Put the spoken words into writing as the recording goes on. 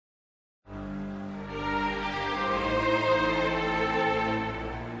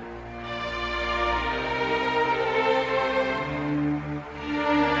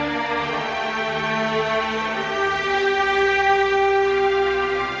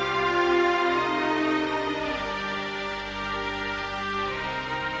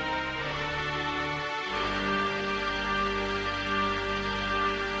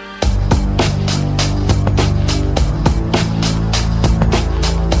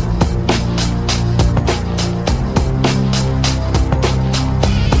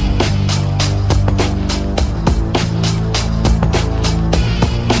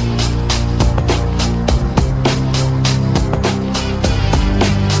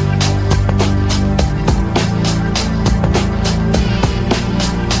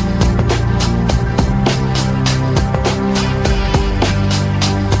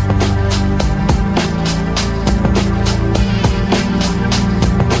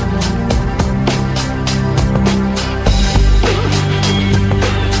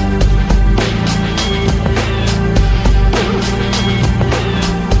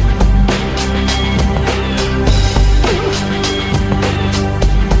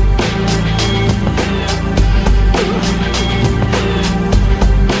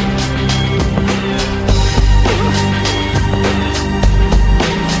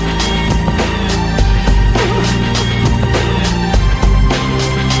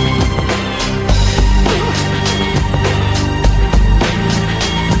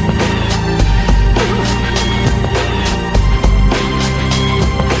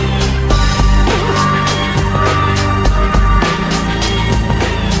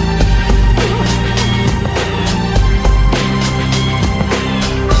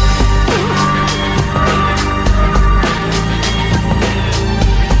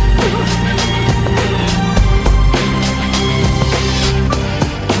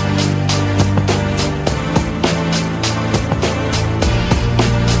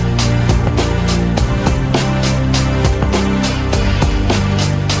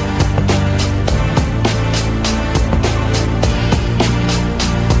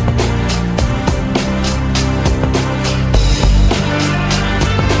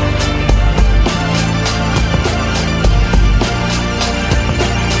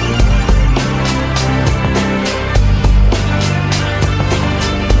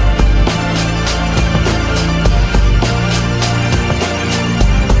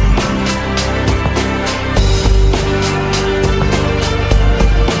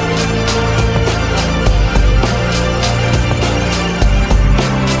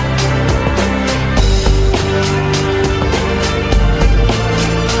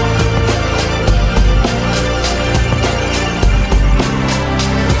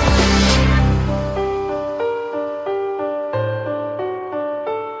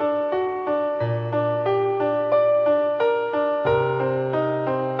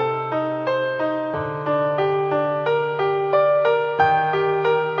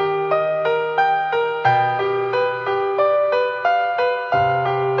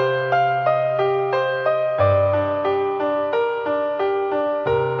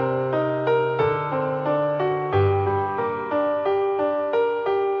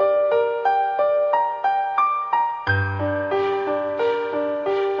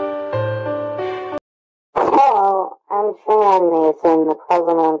I'm Sharon Mason, the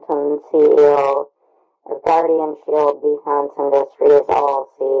President and CEO of Guardian Shield Defense Industries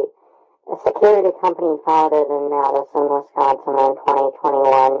L.L.C, a security company founded in Madison, Wisconsin in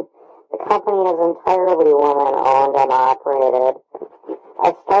 2021. The company is entirely women-owned and operated.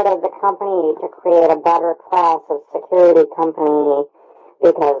 I started the company to create a better class of security company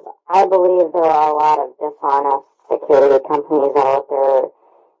because I believe there are a lot of dishonest security companies out there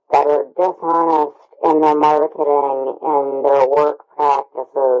that are dishonest in their marketing and their work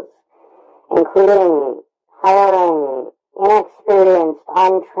practices, including hiring inexperienced,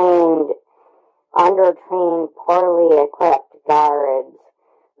 untrained, undertrained, poorly equipped guards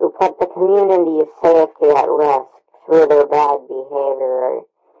who put the community's safety at risk through their bad behavior,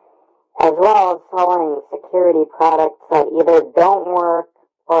 as well as selling security products that either don't work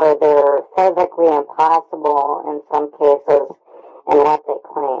or they're physically impossible in some cases in what they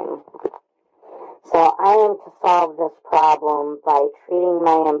claim. So I aim to solve this problem by treating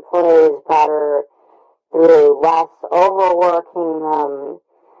my employees better through less overworking them,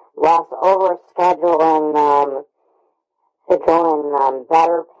 less overscheduling them, giving them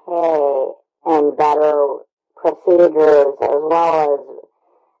better pay and better procedures, as well as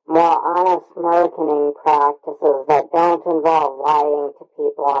more honest marketing practices that don't involve lying to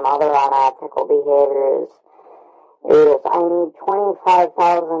people and other unethical behaviors. I need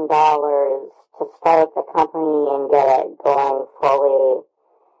 $25,000 to start the company and get it going fully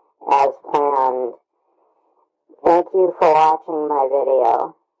as planned. Thank you for watching my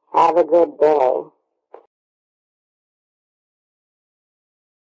video. Have a good day.